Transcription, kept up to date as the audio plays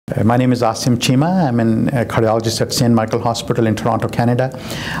My name is Asim Cheema. I'm a cardiologist at St. Michael Hospital in Toronto, Canada.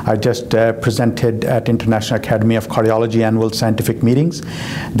 I just presented at International Academy of Cardiology annual scientific meetings.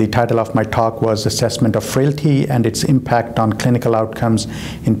 The title of my talk was Assessment of Frailty and its Impact on Clinical Outcomes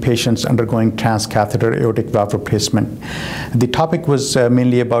in Patients Undergoing Transcatheter Aortic Valve Replacement. The topic was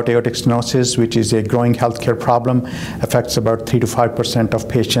mainly about aortic stenosis, which is a growing healthcare problem, affects about 3 to 5% of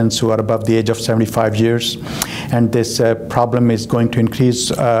patients who are above the age of 75 years. And this problem is going to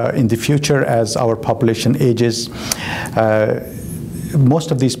increase in the future as our population ages.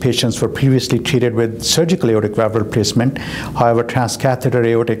 Most of these patients were previously treated with surgical aortic valve replacement. However, transcatheter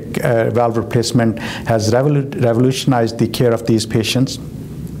aortic valve replacement has revolutionized the care of these patients,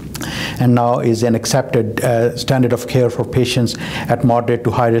 and now is an accepted standard of care for patients at moderate to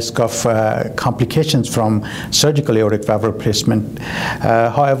high risk of complications from surgical aortic valve replacement.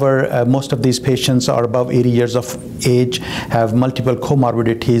 However, most of these patients are above 80 years of age, have multiple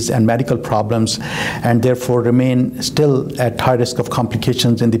comorbidities and medical problems, and therefore remain still at high risk of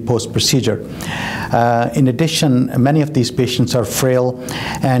complications in the post-procedure. In addition, many of these patients are frail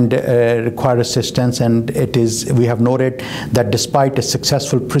and require assistance, and we have noted that despite a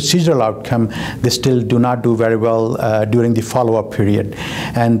successful procedural outcome, they still do not do very well during the follow-up period.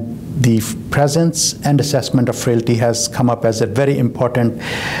 And the presence and assessment of frailty has come up as a very important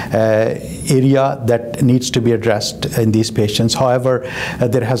area that needs to be addressed in these patients. However,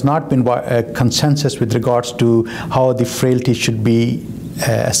 there has not been a consensus with regards to how the frailty should be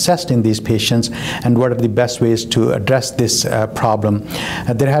assessed in these patients and what are the best ways to address this problem.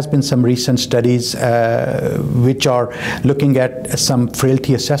 There has been some recent studies which are looking at some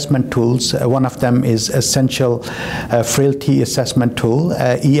frailty assessment tools. One of them is Essential Frailty Assessment Tool,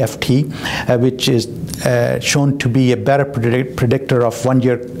 EFT, which is shown to be a better predictor of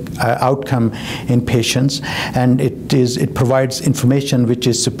one-year outcome in patients, and it provides information which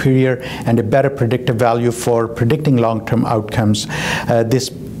is superior and a better predictive value for predicting long-term outcomes. This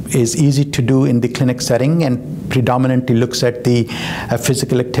is easy to do in the clinic setting and predominantly looks at the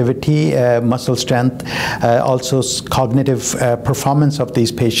physical activity, muscle strength, also cognitive performance of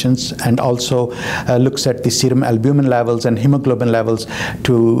these patients, and also looks at the serum albumin levels and hemoglobin levels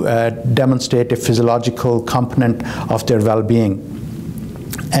to demonstrate a physiological component of their well-being.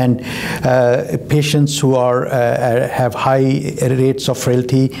 And patients who have high rates of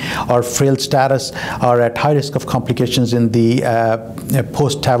frailty or frail status are at high risk of complications in the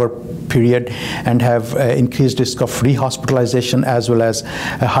post-TAVR period and have increased risk of rehospitalization as well as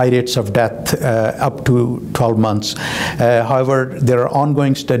high rates of death up to 12 months. However, there are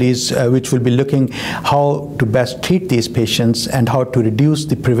ongoing studies which will be looking how to best treat these patients and how to reduce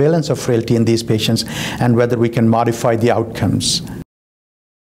the prevalence of frailty in these patients and whether we can modify the outcomes.